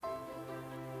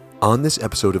On this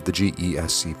episode of the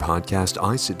GESC podcast,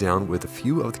 I sit down with a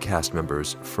few of the cast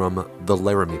members from the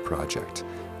Laramie Project,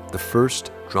 the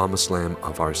first drama slam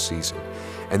of our season.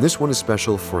 And this one is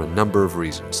special for a number of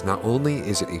reasons. Not only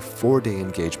is it a 4-day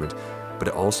engagement, but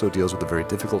it also deals with the very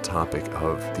difficult topic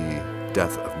of the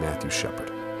death of Matthew Shepard.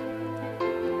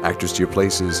 Actors to your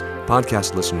places,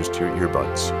 podcast listeners to your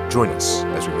earbuds, join us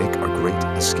as we make our great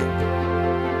escape.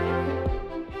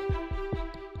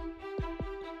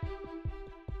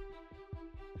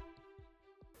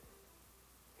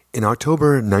 In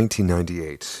October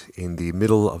 1998, in the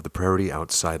middle of the prairie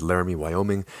outside Laramie,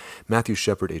 Wyoming, Matthew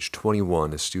Shepard, age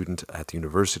 21, a student at the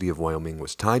University of Wyoming,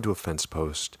 was tied to a fence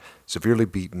post, severely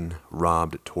beaten,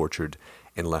 robbed, tortured,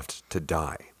 and left to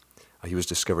die. He was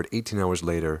discovered 18 hours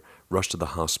later, rushed to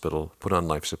the hospital, put on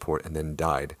life support, and then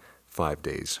died 5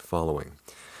 days following.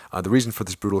 The reason for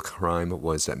this brutal crime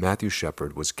was that Matthew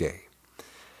Shepard was gay.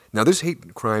 Now, this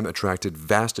hate crime attracted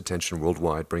vast attention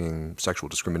worldwide, bringing sexual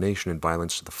discrimination and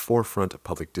violence to the forefront of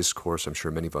public discourse. I'm sure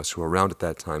many of us who were around at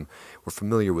that time were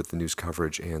familiar with the news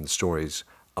coverage and the stories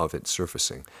of it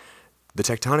surfacing. The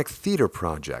Tectonic Theater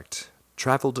Project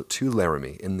traveled to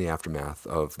Laramie in the aftermath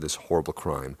of this horrible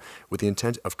crime with the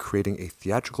intent of creating a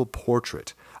theatrical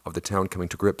portrait of the town coming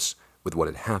to grips with what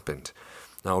had happened.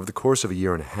 Now, over the course of a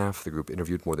year and a half, the group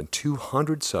interviewed more than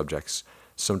 200 subjects,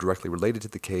 some directly related to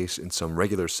the case, and some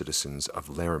regular citizens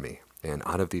of Laramie. And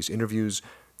out of these interviews,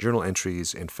 journal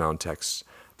entries, and found texts,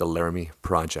 the Laramie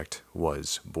Project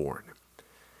was born.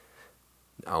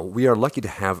 Now, we are lucky to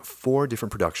have 4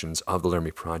 different productions of the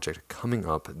Laramie Project coming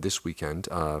up this weekend,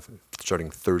 starting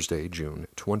Thursday, June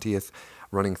 20th,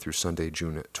 running through Sunday,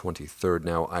 June 23rd.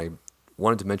 Now, I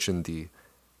wanted to mention the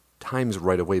times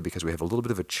right away because we have a little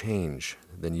bit of a change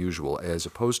than usual. As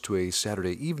opposed to a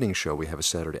Saturday evening show, we have a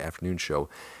Saturday afternoon show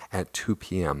at 2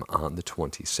 p.m. on the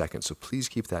 22nd. So please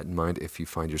keep that in mind if you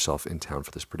find yourself in town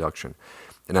for this production.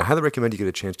 And I highly recommend you get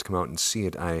a chance to come out and see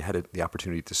it. I had the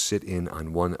opportunity to sit in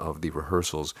on one of the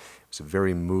rehearsals. It was a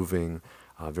very moving,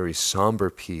 very somber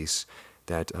piece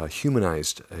that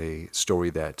humanized a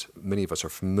story that many of us are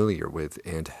familiar with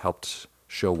and helped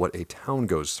show what a town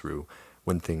goes through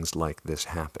when things like this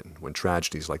happen, when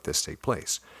tragedies like this take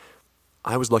place.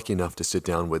 I was lucky enough to sit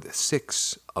down with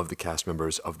 6 of the cast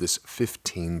members of this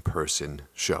 15-person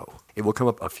show. It will come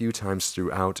up a few times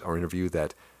throughout our interview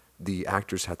that the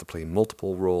actors have to play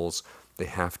multiple roles. They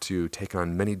have to take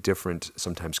on many different,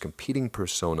 sometimes competing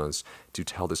personas to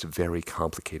tell this very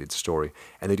complicated story.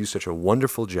 And they do such a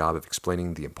wonderful job of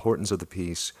explaining the importance of the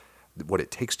piece, what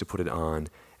it takes to put it on,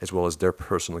 as well as their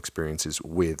personal experiences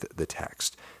with the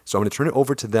text. So I'm going to turn it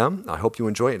over to them. I hope you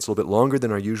enjoy it. It's a little bit longer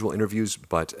than our usual interviews,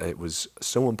 but it was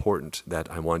so important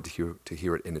that I wanted to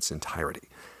hear it in its entirety.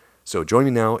 So join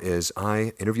me now as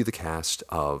I interview the cast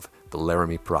of the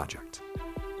Laramie Project.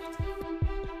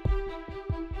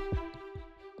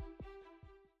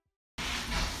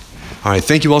 All right,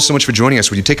 thank you all so much for joining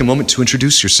us. Would you take a moment to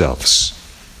introduce yourselves?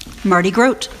 Marty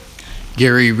Grote.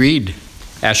 Gary Reed.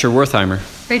 Asher Wertheimer.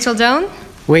 Rachel Doan.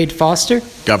 Wade Foster.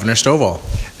 Governor Stovall.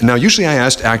 Now, usually I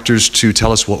asked actors to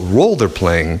tell us what role they're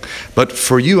playing, but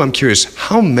for you, I'm curious,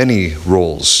 how many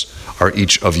roles are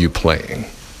each of you playing?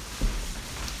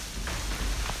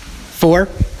 4.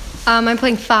 I'm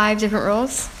playing 5 different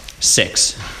roles.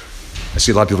 6. I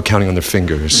see a lot of people counting on their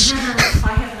fingers.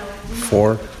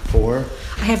 4.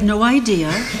 I have no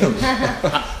idea.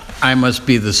 I must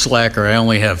be the slacker. I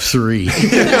only have 3.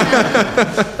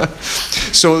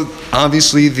 So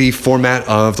obviously the format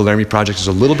of the Laramie Project is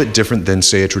a little bit different than,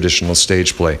 say, a traditional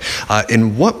stage play.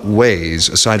 In what ways,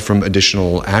 aside from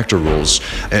additional actor roles,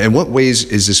 in what ways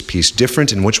is this piece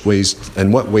different? In what ways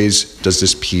does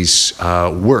this piece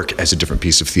work as a different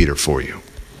piece of theater for you?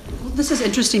 Well, this is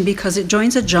interesting because it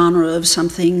joins a genre of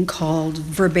something called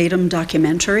verbatim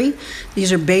documentary.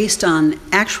 These are based on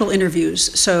actual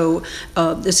interviews, so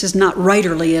this is not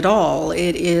writerly at all.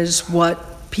 It is what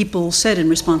people said in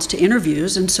response to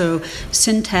interviews, and so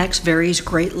syntax varies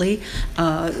greatly.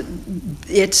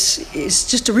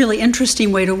 It's just a really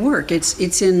interesting way to work.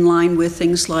 It's in line with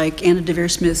things like Anna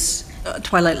Deavere Smith's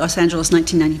Twilight Los Angeles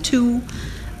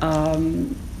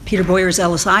 1992, Peter Boyer's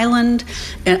Ellis Island,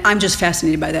 and I'm just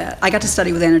fascinated by that. I got to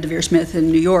study with Anna Deavere Smith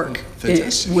in New York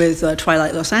with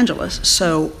Twilight Los Angeles,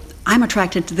 so I'm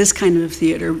attracted to this kind of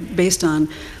theater based on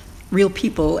real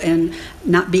people and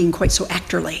not being quite so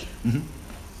actorly. Mm-hmm.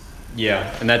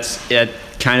 Yeah, and it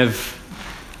kind of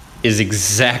is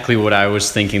exactly what I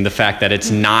was thinking. The fact that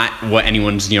it's not what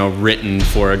anyone's written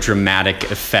for a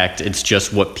dramatic effect. It's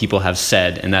just what people have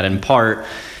said, and that in part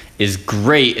is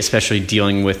great, especially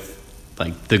dealing with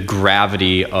like the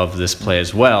gravity of this play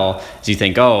as well. As you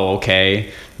think, oh,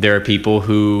 okay, there are people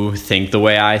who think the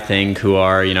way I think, who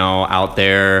are, out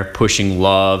there pushing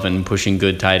love and pushing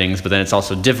good tidings. But then it's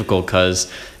also difficult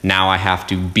because now I have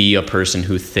to be a person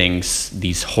who thinks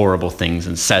these horrible things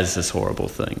and says these horrible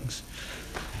things.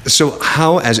 So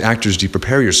how, as actors, do you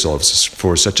prepare yourselves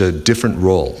for such a different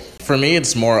role? For me,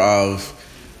 it's more of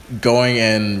going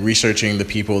and researching the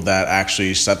people that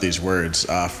actually said these words.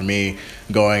 For me,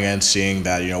 going and seeing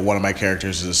that, one of my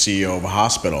characters is a CEO of a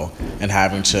hospital and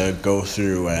having to go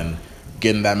through and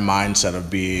get in that mindset of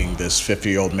being this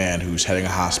 50-year-old man who's heading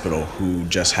a hospital who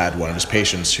just had one of his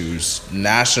patients who's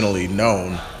nationally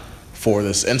known for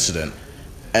this incident.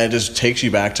 And it just takes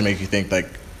you back to make you think like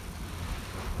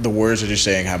the words that you're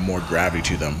saying have more gravity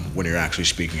to them when you're actually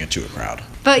speaking it to a crowd.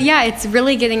 But yeah, it's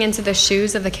really getting into the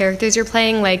shoes of the characters you're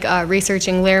playing, like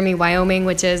researching Laramie, Wyoming,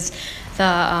 which is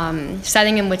the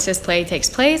setting in which this play takes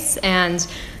place, and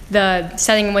the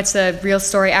setting in which the real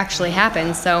story actually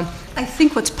happens. So I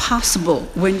think what's possible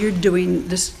when you're doing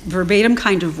this verbatim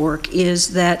kind of work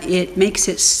is that it makes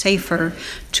it safer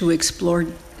to explore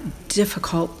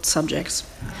difficult subjects.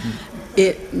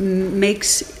 It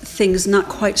makes things not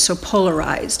quite so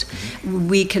polarized.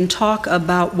 We can talk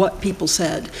about what people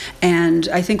said, and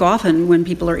I think often when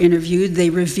people are interviewed, they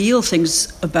reveal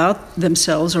things about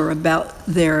themselves or about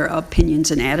their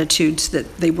opinions and attitudes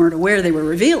that they weren't aware they were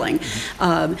revealing.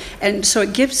 And so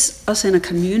it gives us in a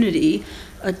community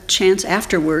a chance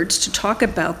afterwards to talk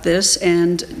about this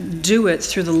and do it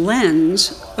through the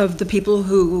lens of the people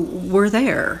who were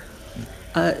there.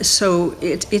 So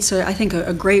it's I think,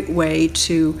 a great way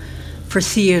for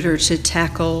theater to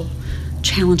tackle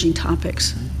challenging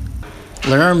topics.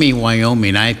 Laramie,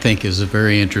 Wyoming, I think, is a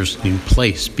very interesting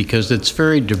place because it's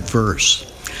very diverse.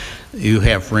 You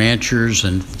have ranchers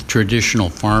and traditional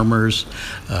farmers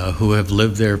who have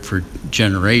lived there for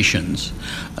generations.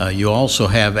 You also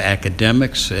have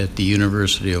academics at the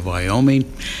University of Wyoming,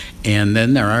 and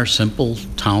then there are simple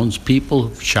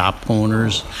townspeople, shop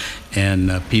owners,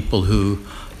 and people who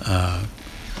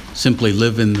simply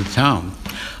live in the town.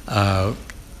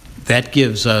 That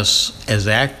gives us, as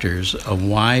actors, a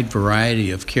wide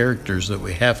variety of characters that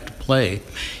we have to play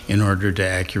in order to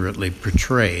accurately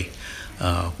portray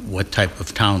what type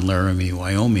of town Laramie,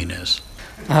 Wyoming is.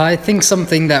 I think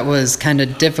something that was kind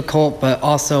of difficult but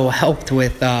also helped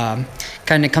with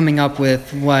kind of coming up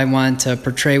with what I wanted to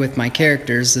portray with my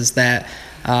characters is that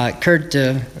it occurred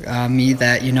to me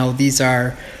that, these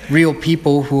are real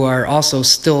people who are also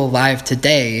still alive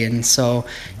today. And so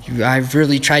I've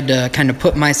really tried to kind of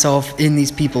put myself in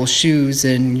these people's shoes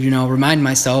and, remind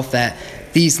myself that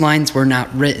these lines were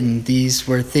not written. These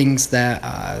were things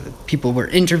that people were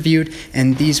interviewed,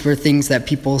 and these were things that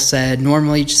people said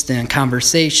normally just in a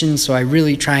conversation. So I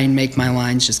really try and make my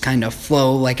lines just kind of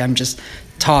flow like I'm just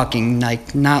talking,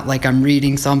 like not like I'm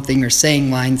reading something or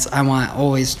saying lines. I want to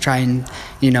always try and,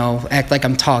 act like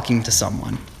I'm talking to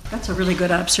someone. That's a really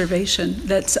good observation.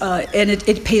 That's and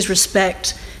it pays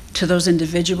respect to those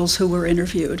individuals who were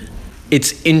interviewed.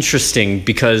 It's interesting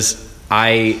because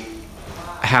I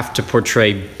have to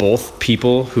portray both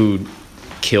people who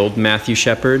killed Matthew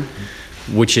Shepard,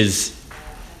 which is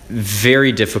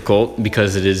very difficult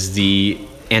because it is the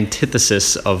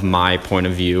antithesis of my point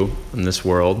of view in this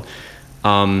world.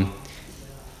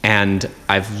 And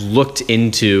I've looked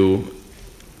into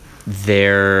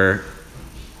their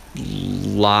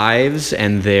lives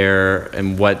and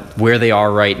where they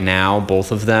are right now,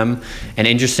 both of them. And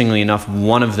interestingly enough,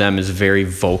 one of them is very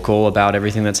vocal about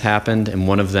everything that's happened, and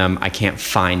one of them, I can't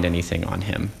find anything on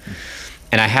him.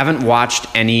 And I haven't watched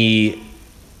any.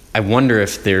 I wonder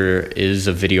if there is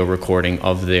a video recording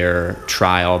of their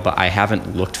trial, but I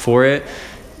haven't looked for it,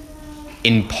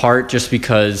 in part just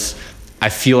because I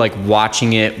feel like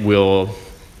watching it will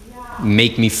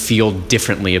make me feel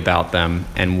differently about them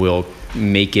and will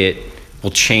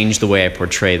change the way I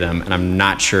portray them, and I'm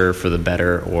not sure for the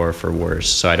better or for worse.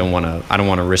 So I don't want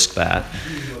to risk that.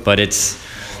 But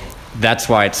that's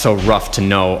why it's so rough to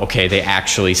know, okay, they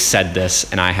actually said this,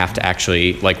 and I have to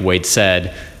actually, like Wade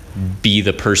said, be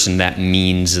the person that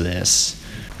means this.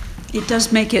 It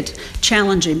does make it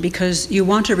challenging because you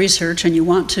want to research and you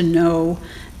want to know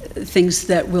things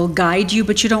that will guide you,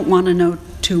 but you don't want to know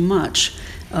too much.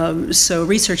 So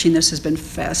researching this has been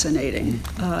fascinating,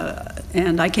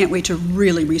 and I can't wait to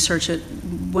really research it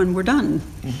when we're done.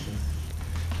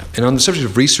 And on the subject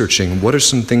of researching, what are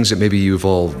some things that maybe you've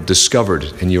all discovered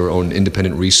in your own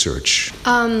independent research?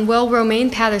 Well, Romaine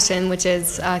Patterson, which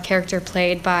is a character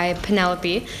played by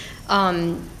Penelope,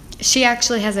 she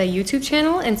actually has a YouTube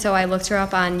channel, and so I looked her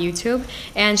up on YouTube,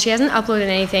 and she hasn't uploaded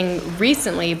anything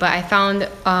recently, but I found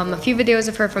a few videos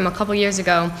of her from a couple years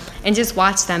ago and just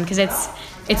watched them because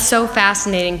it's so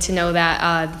fascinating to know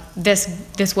that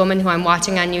this woman who I'm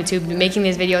watching on YouTube making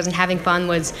these videos and having fun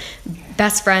was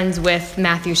best friends with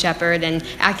Matthew Shepard and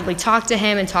actively talked to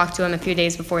him a few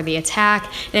days before the attack.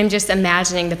 And I'm just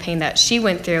imagining the pain that she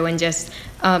went through and just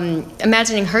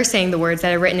imagining her saying the words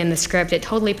that are written in the script. It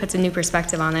totally puts a new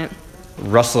perspective on it.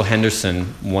 Russell Henderson,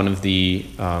 one of the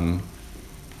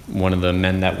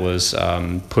men that was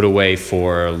put away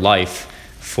for life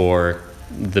for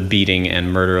the beating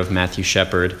and murder of Matthew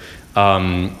Shepard,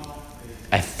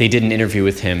 they did an interview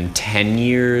with him 10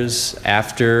 years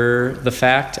after the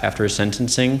fact, after his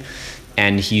sentencing,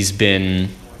 and he's been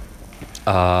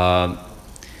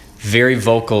very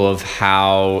vocal of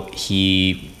how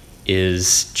he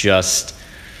is just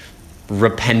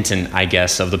repentant, I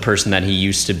guess, of the person that he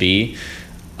used to be,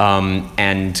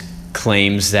 and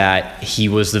claims that he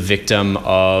was the victim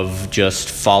of just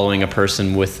following a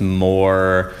person with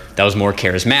that was more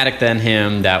charismatic than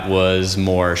him, that was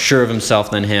more sure of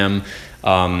himself than him,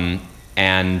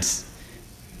 and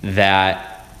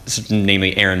that,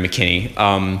 namely Aaron McKinney,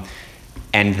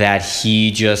 and that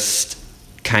he just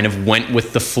kind of went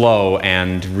with the flow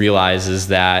and realizes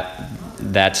that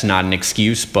that's not an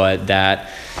excuse, but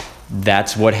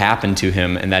that's what happened to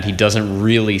him, and that he doesn't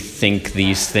really think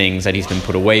these things that he's been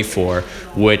put away for,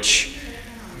 which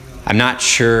I'm not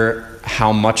sure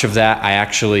how much of that I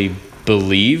actually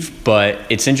believe, but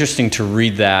it's interesting to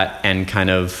read that and kind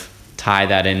of tie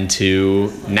that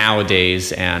into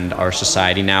nowadays and our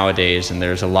society nowadays, and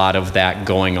there's a lot of that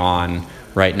going on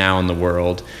right now in the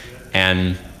world,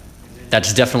 and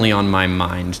that's definitely on my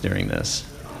mind during this.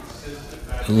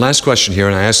 Last question here,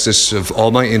 and I ask this of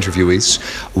all my interviewees.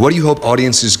 What do you hope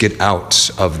audiences get out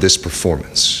of this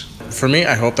performance? For me,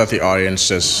 I hope that the audience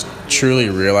just truly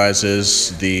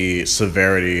realizes the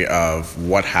severity of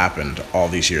what happened all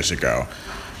these years ago,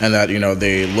 and that,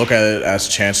 they look at it as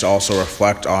a chance to also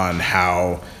reflect on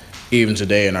how even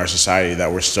today in our society that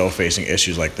we're still facing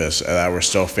issues like this, and that we're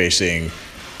still facing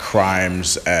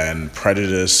crimes and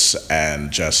prejudice and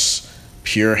just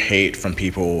pure hate from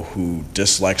people who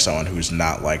dislike someone who's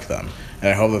not like them. And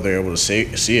I hope that they're able to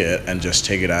see it and just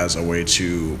take it as a way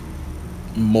to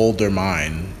mold their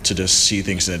mind to just see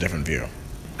things in a different view.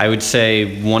 I would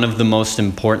say one of the most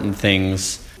important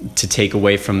things to take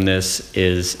away from this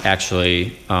is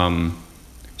actually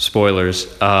spoilers.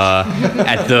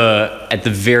 At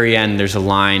the very end, there's a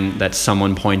line that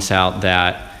someone points out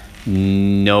that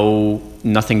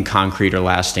nothing concrete or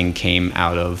lasting came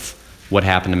out of what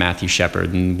happened to Matthew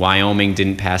Shepard. And Wyoming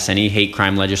didn't pass any hate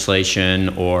crime legislation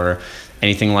or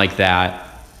anything like that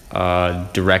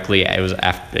directly. It was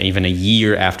even a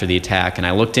year after the attack, and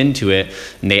I looked into it,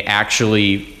 and they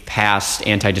actually passed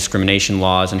anti-discrimination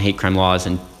laws and hate crime laws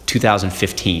in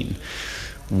 2015,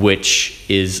 which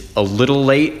is a little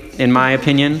late in my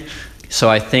opinion. So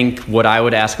I think what I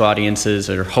would ask audiences,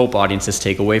 or hope audiences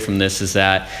take away from this, is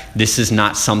that this is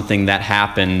not something that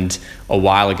happened a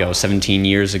while ago, 17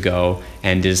 years ago,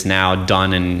 and is now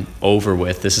done and over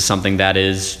with. This is something that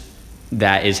is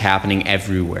happening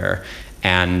everywhere.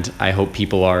 And I hope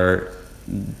people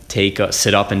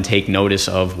sit up and take notice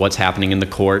of what's happening in the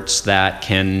courts that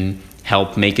can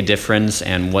help make a difference,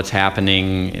 and what's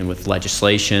happening with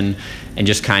legislation, and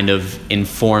just kind of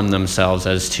inform themselves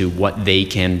as to what they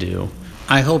can do.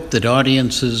 I hope that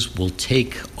audiences will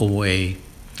take away,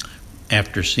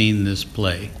 after seeing this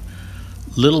play,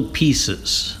 little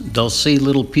pieces. They'll see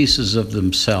little pieces of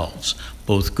themselves,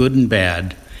 both good and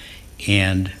bad,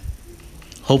 and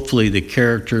hopefully the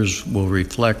characters will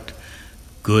reflect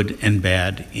good and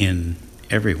bad in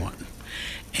everyone.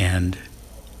 And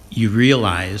you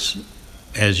realize,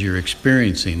 as you're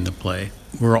experiencing the play,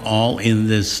 we're all in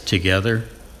this together,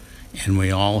 and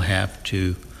we all have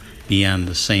to be on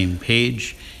the same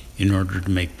page in order to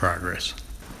make progress.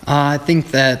 I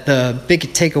think that the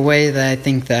big takeaway that I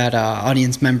think that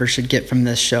audience members should get from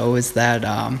this show is that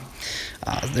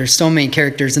there's so many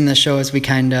characters in the show, as we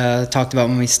kind of talked about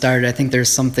when we started. I think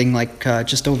there's something like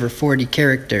just over 40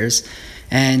 characters.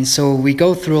 And so we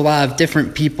go through a lot of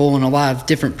different people and a lot of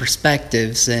different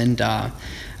perspectives. And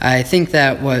I think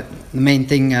that what the main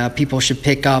thing people should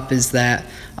pick up is that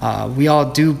we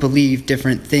all do believe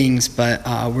different things, but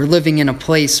we're living in a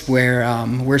place where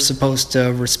we're supposed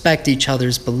to respect each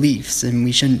other's beliefs, and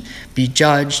we shouldn't be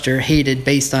judged or hated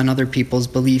based on other people's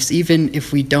beliefs, even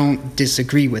if we don't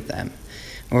disagree with them,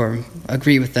 or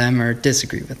agree with them or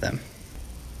disagree with them.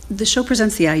 The show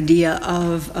presents the idea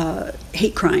of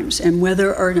hate crimes, and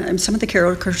whether or not some of the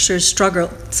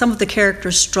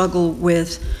characters struggle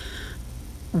with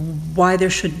why there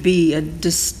should be a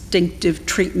distinctive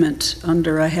treatment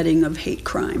under a heading of hate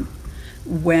crime,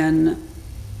 when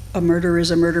a murder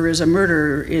is a murder is a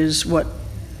murder is what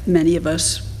many of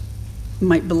us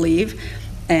might believe,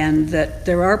 and that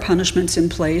there are punishments in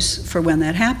place for when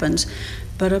that happens.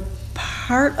 But a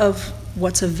part of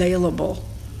what's available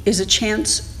is a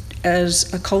chance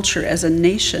as a culture, as a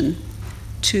nation,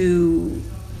 to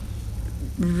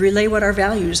relay what our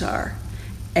values are.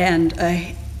 And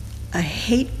a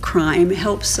hate crime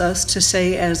helps us to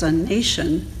say as a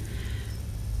nation,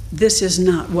 this is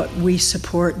not what we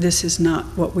support, this is not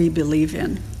what we believe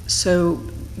in. So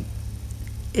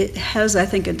it has, I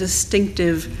think, a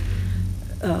distinctive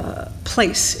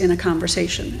place in a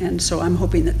conversation. And so I'm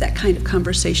hoping that that kind of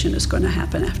conversation is going to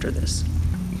happen after this.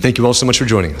 Thank you all so much for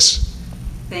joining us.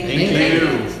 Thank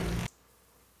you.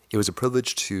 It was a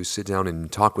privilege to sit down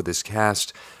and talk with this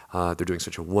cast. They're doing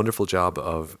such a wonderful job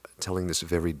of telling this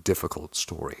very difficult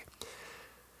story.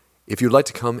 If you'd like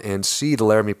to come and see the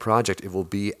Laramie Project, it will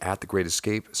be at The Great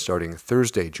Escape starting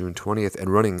Thursday, June 20th,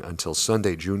 and running until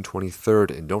Sunday, June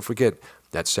 23rd. And don't forget,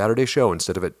 that Saturday show,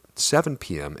 instead of at 7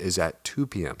 p.m., is at 2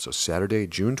 p.m. So Saturday,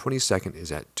 June 22nd,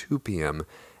 is at 2 p.m.,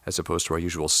 as opposed to our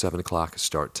usual 7 o'clock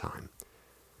start time.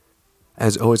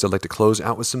 As always, I'd like to close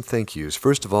out with some thank yous.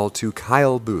 First of all, to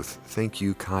Kyle Booth. Thank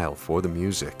you, Kyle, for the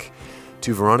music.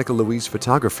 To Veronica Louise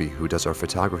Photography, who does our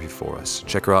photography for us.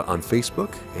 Check her out on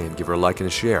Facebook and give her a like and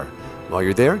a share. While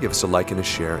you're there, give us a like and a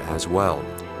share as well.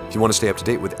 If you want to stay up to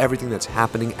date with everything that's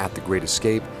happening at The Great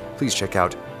Escape, please check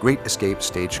out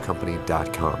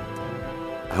greatescapestagecompany.com.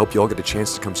 I hope you all get a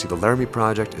chance to come see the Laramie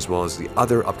Project as well as the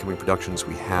other upcoming productions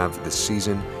we have this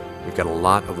season. We've got a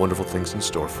lot of wonderful things in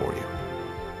store for you.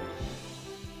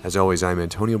 As always, I'm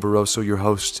Antonio Barroso, your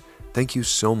host. Thank you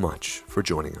so much for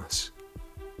joining us.